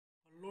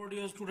Hello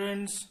dear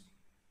students,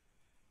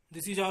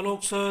 this is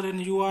Alok sir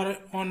and you are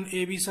on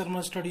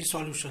A.B.SHARMA Study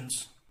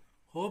Solutions.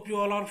 Hope you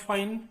all are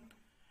fine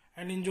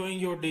and enjoying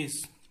your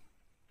days.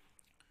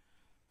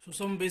 So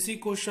some basic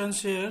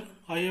questions here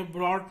I have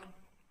brought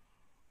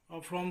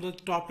from the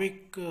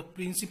topic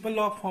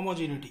principle of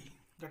homogeneity,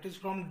 that is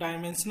from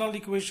dimensional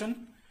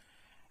equation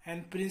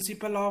and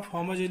principle of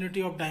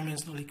homogeneity of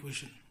dimensional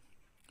equation.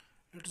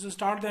 Let us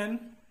start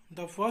then.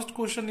 The first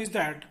question is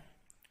that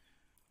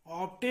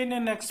obtain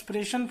an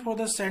expression for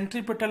the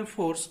centripetal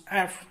force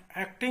F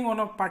acting on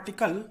a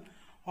particle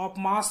of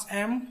mass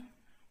m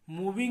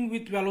moving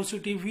with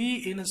velocity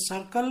v in a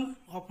circle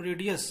of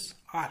radius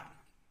r.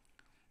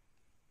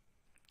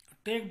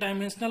 Take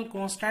dimensional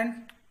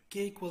constant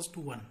k equals to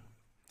 1.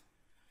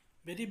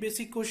 Very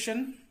basic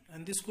question,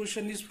 and this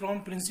question is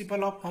from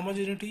principle of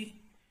homogeneity.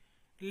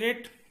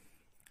 Let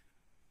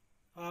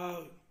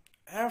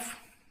F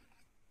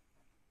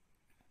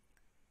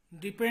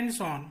depends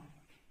on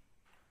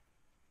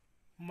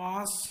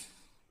mass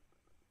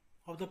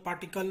of the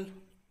particle,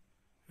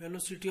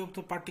 velocity of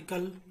the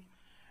particle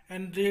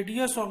and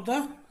radius of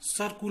the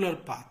circular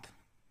path.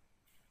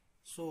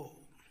 So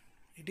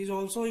it is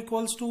also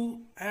equals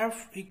to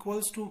F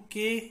equals to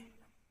K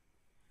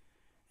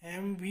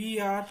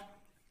mvr,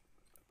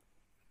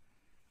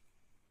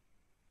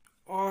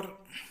 or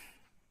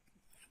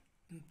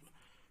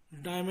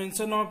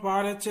dimension of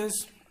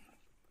RHS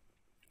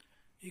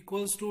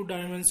equals to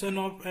dimension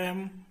of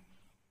m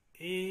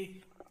a,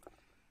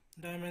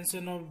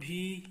 dimension of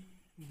v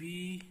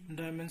b,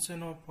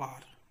 dimension of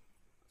r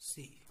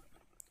c.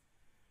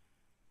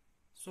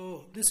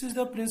 So this is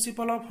the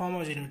principle of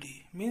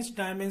homogeneity, means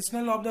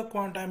dimension of the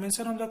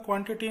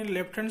quantity in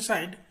left hand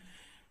side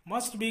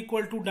must be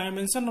equal to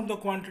dimension of the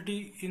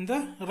quantity in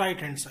the right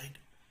hand side.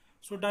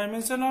 So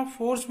dimension of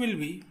force will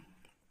be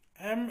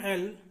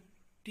ml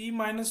t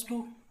minus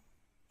 2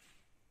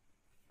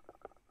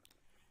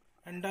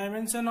 and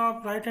dimension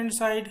of right hand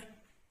side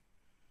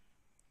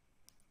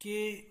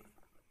k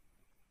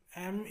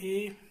m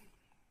a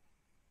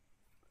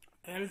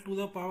l to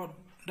the power,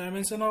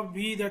 dimension of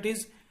v, that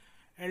is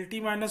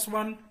lt minus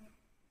 1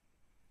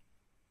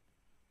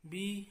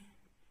 b,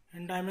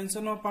 and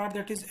dimension of r,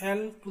 that is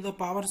l to the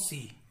power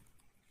c.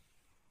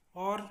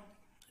 Or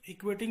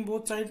equating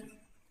both sides,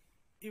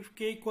 if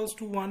k equals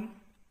to 1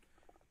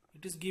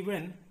 it is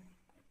given,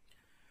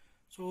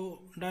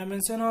 so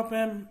dimension of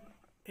m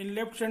in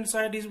left hand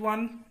side is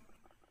 1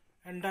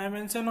 and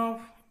dimension of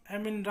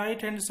m in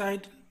right hand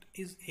side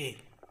is a.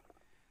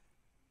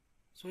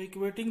 So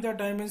equating the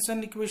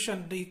dimension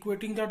equation,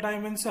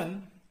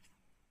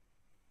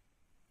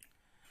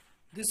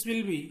 this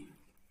will be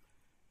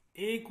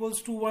a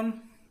equals to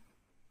 1.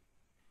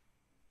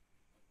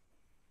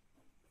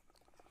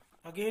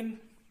 Again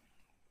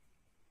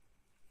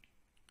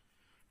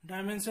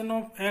dimension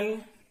of L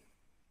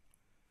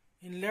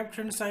in left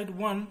hand side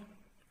 1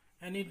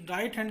 and in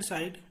right hand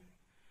side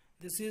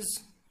this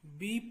is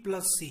b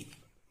plus c.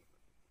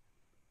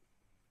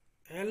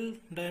 L,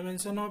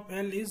 dimension of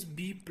L is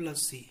b plus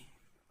c,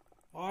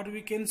 or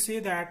we can say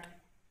that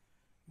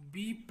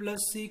b plus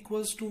c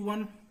equals to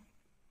 1.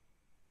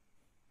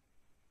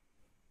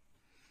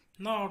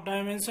 Now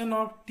dimension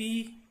of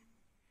t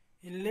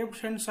in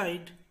left hand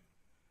side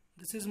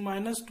this is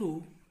minus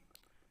 2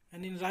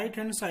 and in right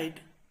hand side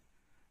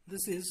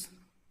this is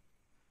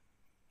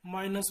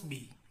minus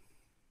b.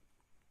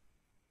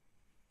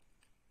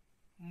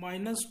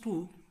 Minus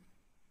 2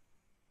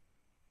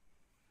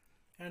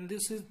 and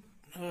this is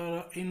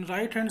in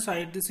right hand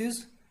side this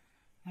is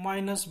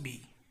minus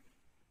b.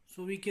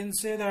 So we can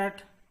say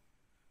that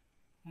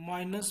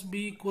minus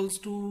b equals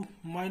to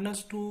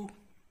minus 2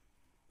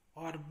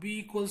 or b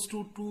equals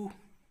to 2.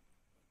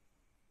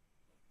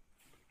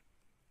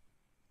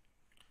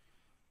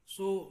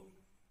 So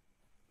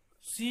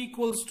c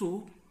equals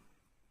to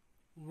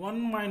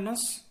 1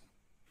 minus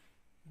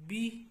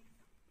b,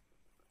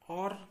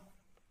 or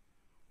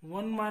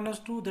 1 minus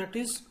 2, that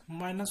is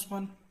minus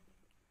 1,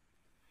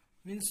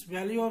 means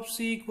value of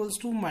c equals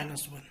to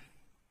minus 1.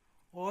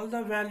 All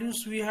the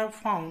values we have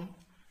found,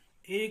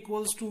 a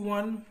equals to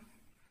 1,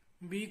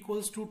 b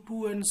equals to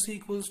 2 and c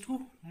equals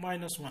to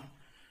minus 1.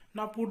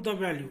 Now put the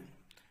value,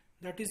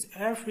 that is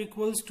f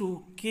equals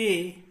to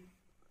k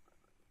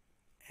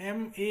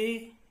m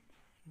a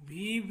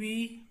v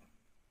b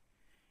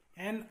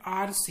and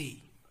r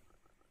c.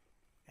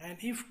 And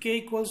if k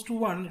equals to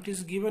 1, it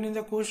is given in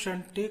the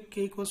question, take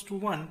k equals to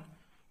 1.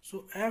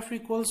 So f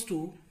equals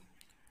to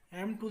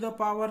m to the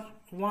power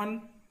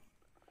 1,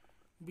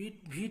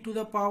 v to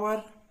the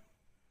power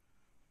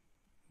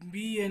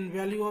b, and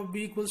value of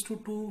b equals to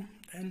 2,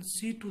 and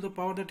c to the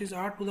power, that is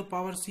r to the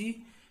power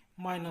c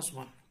minus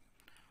 1.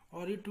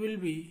 Or it will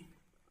be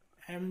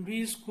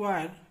mv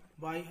square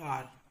by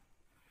r.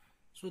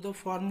 So the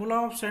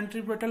formula of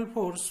centripetal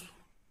force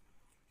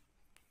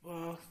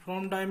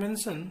from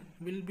dimension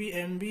will be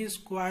mv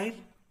square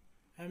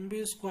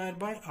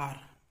by r.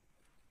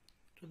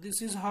 So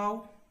this is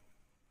how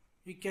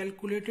we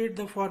calculated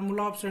the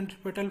formula of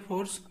centripetal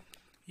force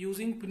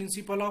using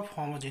principle of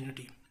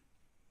homogeneity.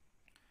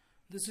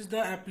 This is the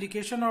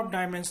application of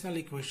dimensional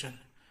equation.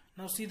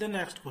 Now see the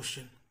next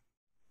question.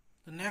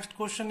 The next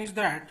question is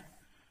that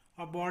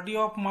a body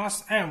of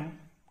mass m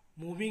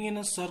moving in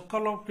a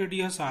circle of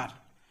radius r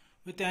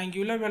with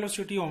angular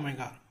velocity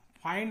omega.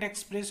 Find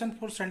expression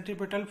for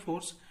centripetal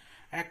force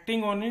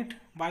acting on it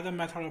by the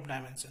method of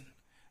dimension.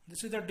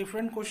 This is a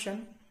different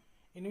question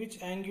in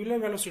which angular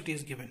velocity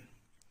is given.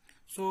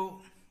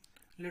 So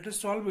let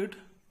us solve it.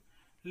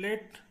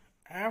 Let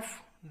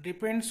F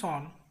depends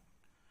on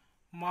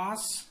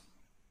mass,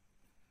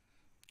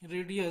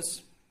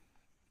 radius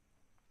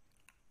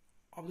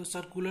of the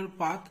circular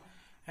path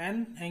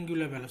and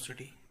angular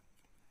velocity.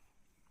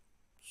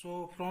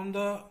 So from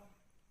the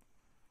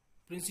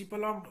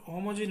principle of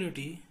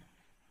homogeneity,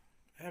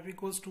 F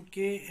equals to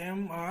K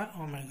M R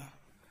omega.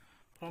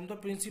 From the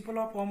principle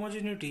of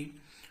homogeneity,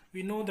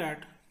 we know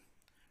that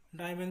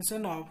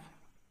dimension of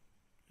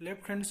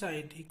left hand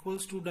side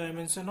equals to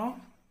dimension of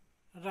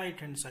right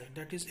hand side,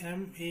 that is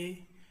m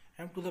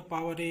to the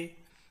power a,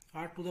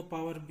 r to the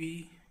power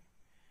b,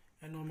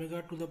 and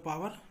omega to the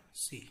power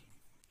c.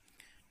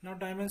 Now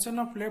dimension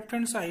of left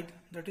hand side,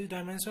 that is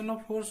dimension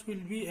of force,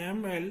 will be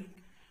ml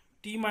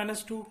t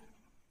minus 2,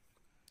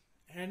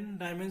 and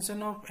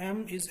dimension of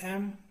m is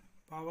m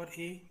power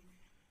a,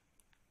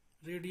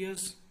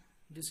 radius,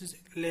 this is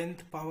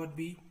length power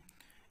b,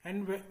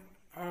 and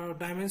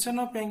dimension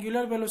of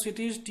angular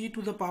velocity is t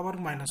to the power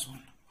minus 1.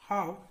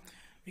 How?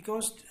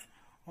 Because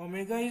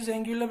omega is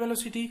angular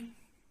velocity,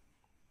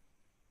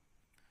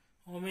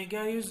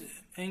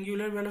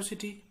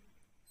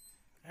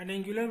 and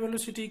angular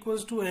velocity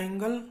equals to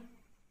angle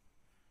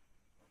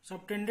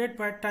subtended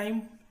by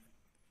time,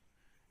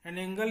 and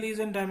angle is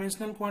a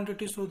dimensional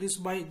quantity, so this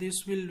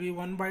will be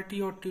 1 by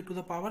t or t to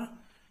the power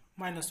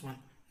minus 1.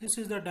 This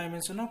is the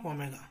dimension of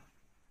omega.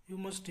 You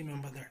must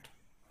remember that.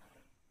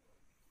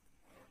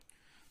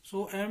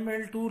 So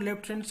ml2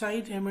 left hand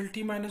side,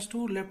 mlt minus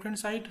 2 left hand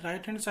side,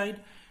 right hand side,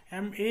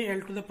 ma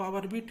l to the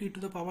power b, t to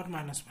the power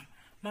minus 1.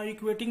 Now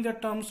equating the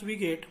terms, we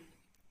get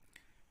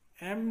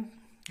m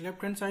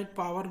left hand side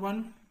power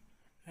 1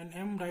 and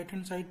m right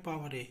hand side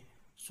power a.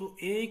 So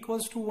a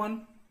equals to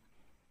 1,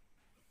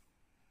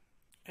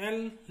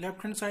 l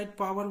left hand side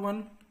power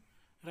 1,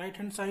 right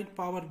hand side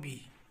power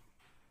b.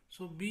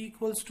 So b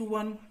equals to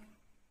 1,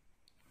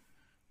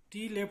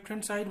 t left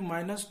hand side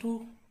minus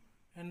 2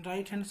 and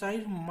right hand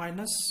side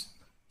minus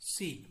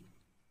c.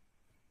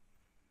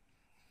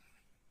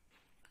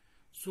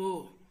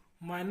 So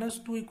minus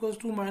 2 equals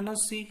to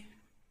minus c,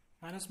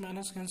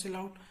 minus cancel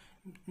out,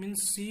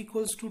 means c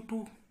equals to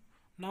 2.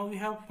 Now we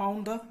have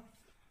found the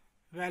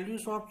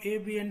values of a,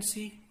 b and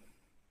c.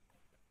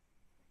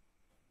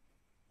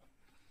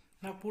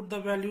 Now put the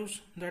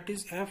values, that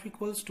is F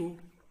equals to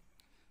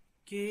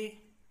K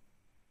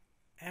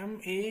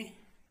M A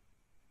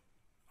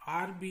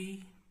R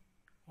B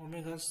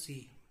omega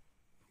c.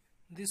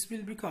 This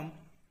will become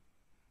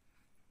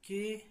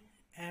K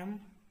M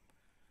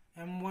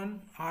M1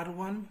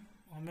 R1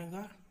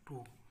 omega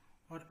 2,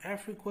 or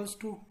F equals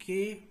to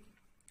K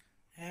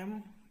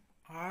M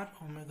R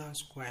omega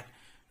square.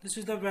 This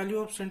is the value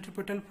of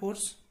centripetal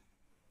force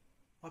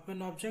of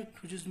an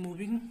object which is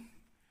moving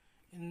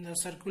in the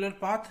circular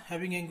path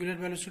having angular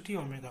velocity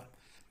omega.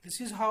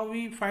 This is how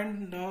we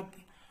found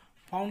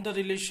the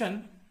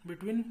relation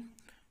between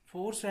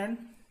force and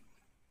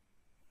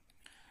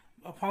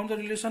found the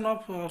relation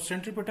of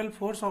centripetal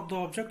force of the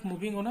object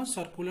moving on a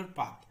circular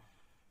path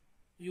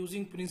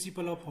using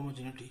principle of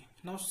homogeneity.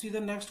 Now see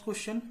the next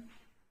question.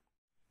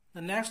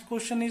 The next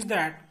question is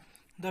that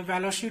the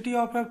velocity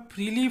of a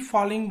freely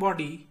falling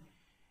body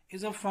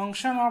is a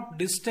function of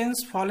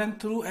distance fallen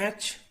through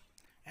h,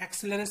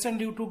 acceleration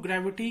due to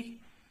gravity.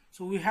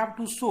 So we have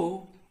to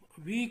show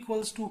v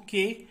equals to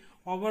k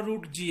over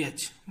root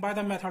gh by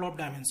the method of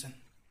dimension.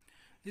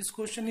 This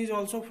question is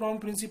also from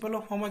principle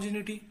of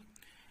homogeneity.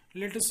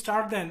 Let us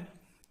start then.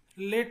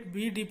 Let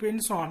v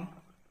depends on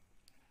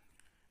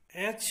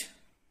h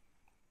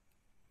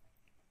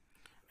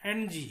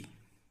and g,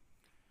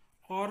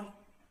 or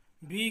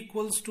v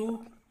equals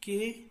to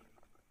k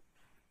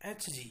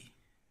hg.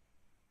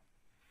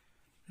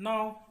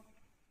 Now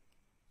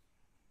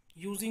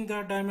using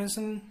the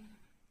dimensional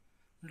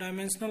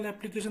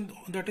application,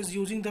 that is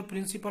using the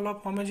principle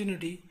of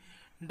homogeneity,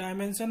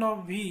 dimension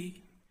of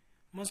v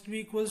must be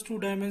equals to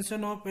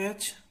dimension of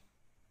h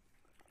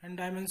and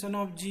dimension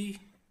of g.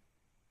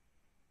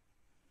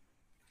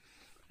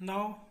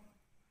 Now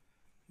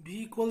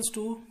v equals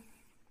to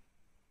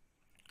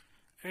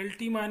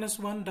lt minus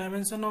 1,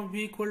 dimension of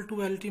v equal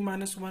to lt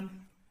minus 1,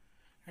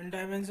 and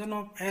dimension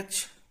of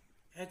h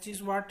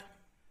is what?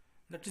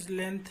 That is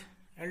length,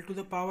 l to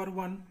the power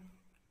 1,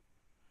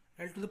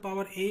 l to the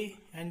power a,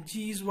 and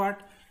g is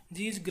what?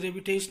 G is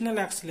gravitational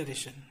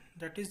acceleration,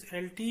 that is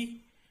lt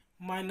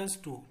minus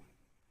 2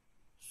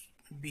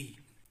 b.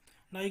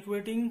 Now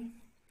equating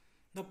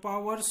the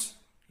powers,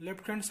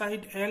 left hand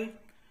side l,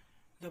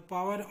 the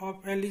power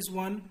of l is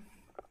 1,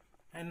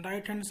 and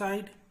right hand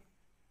side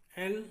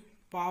l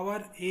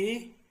power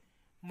a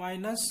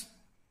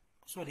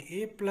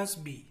plus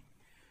b.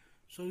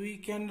 So we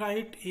can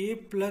write A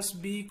plus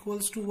B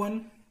equals to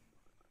 1.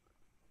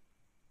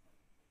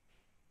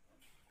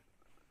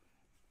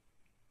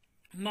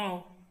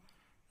 Now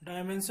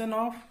dimension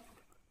of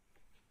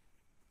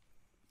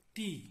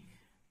T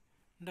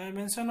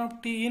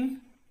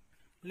in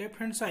left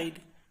hand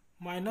side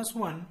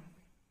 -1,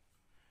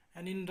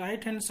 and in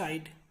right hand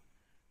side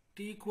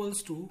T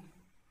equals to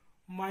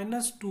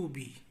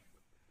 -2b.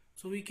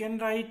 So we can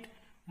write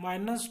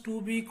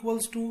 -2b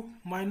equals to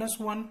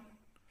 -1,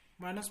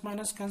 minus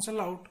minus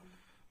cancel out,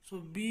 so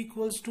b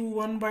equals to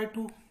 1 by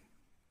 2.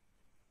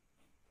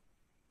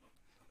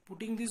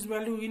 Putting this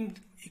value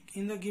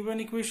in the given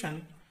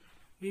equation,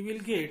 we will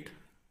get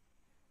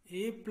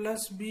A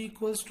plus B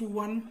equals to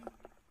 1,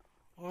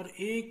 or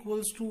A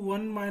equals to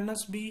 1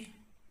 minus B,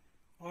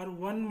 or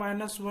 1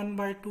 minus 1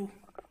 by 2.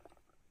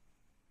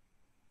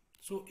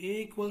 So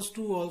A equals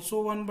to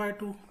also 1 by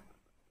 2.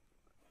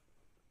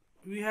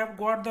 We have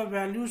got the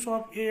values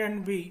of A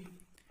and B.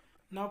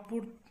 Now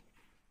put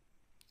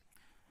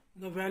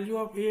the value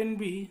of A and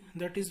B,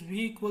 that is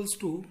V equals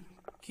to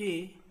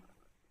K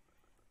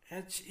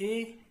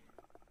HA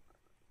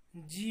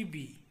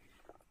GB,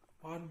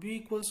 or B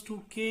equals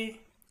to K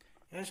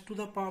H to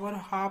the power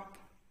half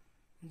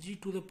G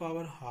to the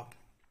power half,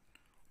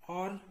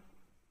 or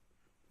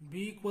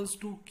B equals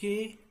to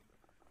K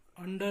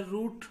under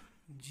root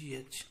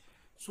GH.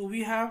 So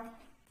we have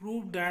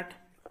proved that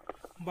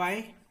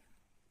by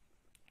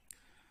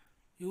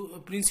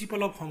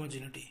principle of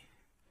homogeneity.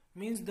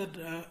 Means that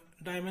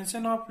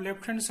dimension of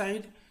left hand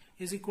side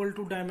is equal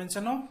to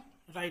dimension of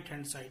right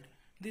hand side.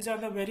 These are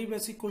the very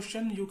basic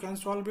questions. You can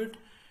solve it,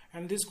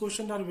 and these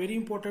questions are very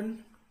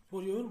important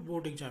for your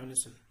board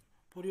examination,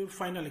 for your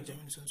final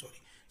examination.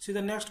 See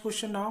the next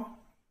question now.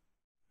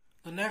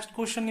 The next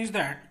question is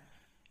that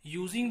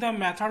using the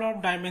method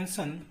of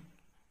dimension,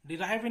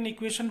 derive an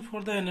equation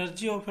for the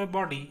energy of a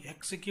body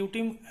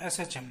executing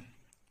SHM,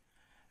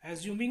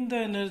 assuming the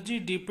energy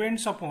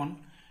depends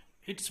upon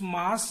its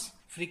mass,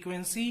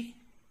 frequency,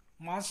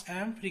 mass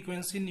m,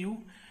 frequency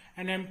nu,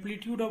 and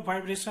amplitude of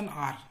vibration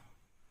r.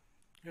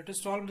 Let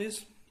us solve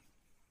this.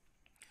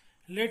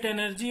 Let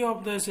energy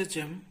of the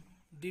SHM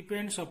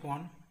depends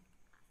upon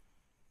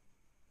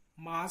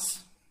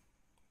mass,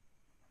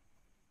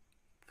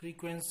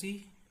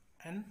 frequency,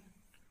 and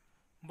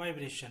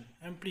vibration,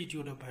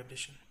 amplitude of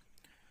vibration.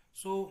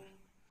 So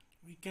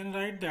we can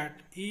write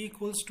that E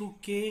equals to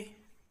K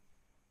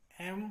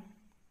M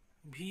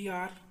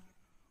VR,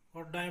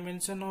 or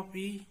dimension of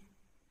E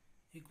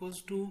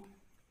equals to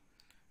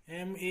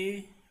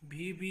MA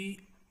VB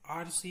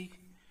RC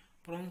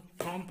from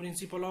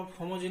principle of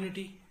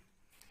homogeneity.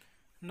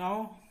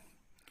 Now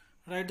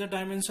write the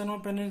dimension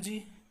of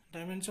energy.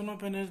 Dimension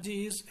of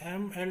energy is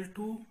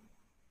ML2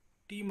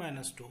 T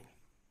minus 2.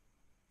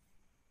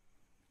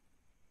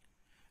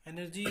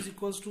 Energy is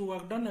equals to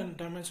work done, and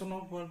dimension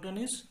of work done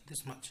is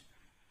this much.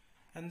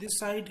 And this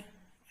side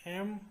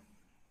M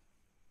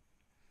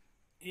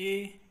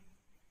A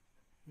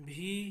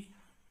V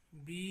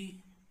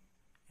B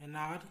and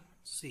R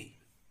C.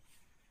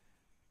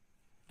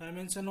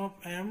 Dimension of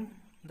M,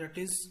 that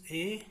is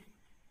A,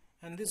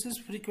 and this is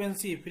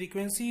frequency.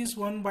 Frequency is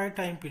 1 by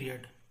time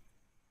period.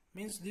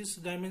 Means this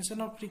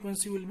dimension of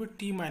frequency will be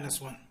T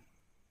minus 1.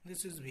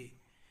 This is V.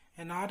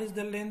 And R is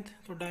the length,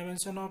 so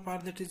dimension of R,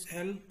 that is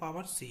L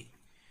power C.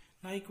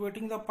 Now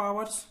equating the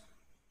powers,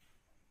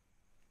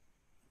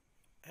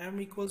 M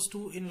equals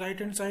to, in right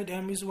hand side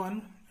M is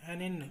 1,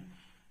 and in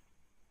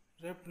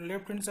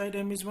left hand side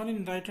M is 1,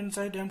 in right hand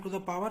side M to the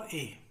power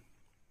A.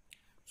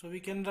 So we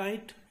can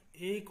write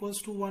A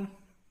equals to 1.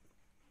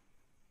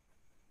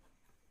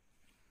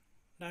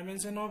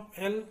 Dimension of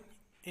L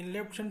in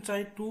left hand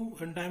side 2,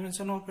 and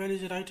dimension of L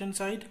is right hand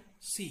side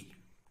C.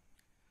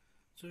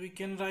 So we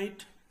can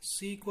write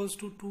C equals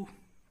to 2.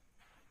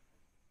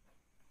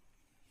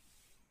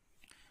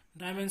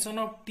 Dimension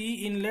of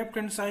T in left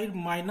hand side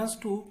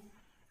 -2,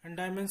 and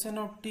dimension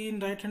of T in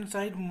right hand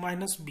side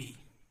 -b.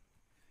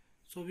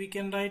 So we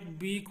can write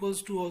B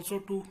equals to also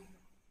 2.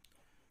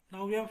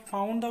 Now we have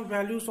found the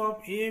values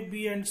of A,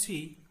 B and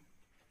C.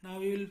 Now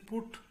we will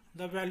put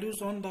the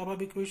values on the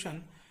above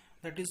equation,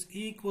 that is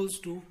E equals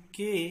to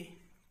K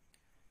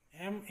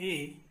MA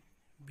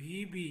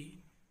VB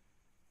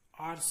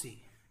RC.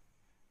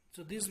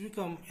 So this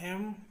become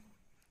M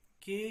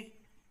K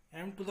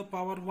M to the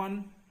power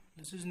 1.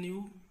 This is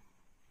nu,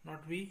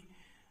 not V.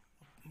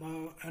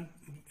 And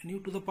nu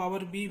to the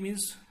power B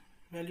means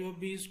value of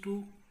B is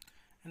 2,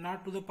 and R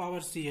to the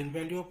power C, and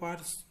value of R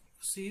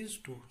C is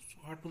 2, so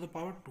R to the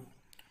power 2.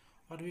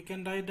 Or we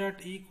can write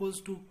that E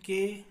equals to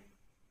K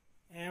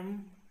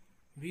M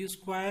V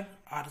square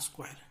R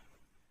square.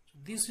 So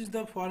this is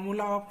the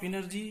formula of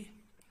energy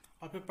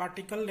of a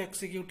particle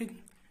executing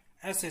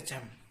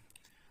SHM.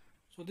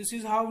 So this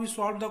is how we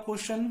solve the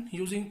question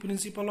using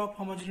principle of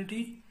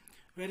homogeneity.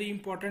 Very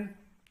important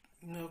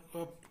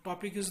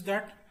topic is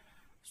that.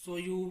 So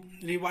you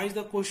revise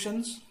the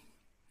questions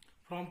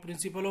from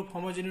principle of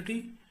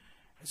homogeneity.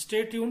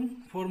 Stay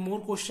tuned for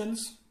more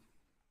questions.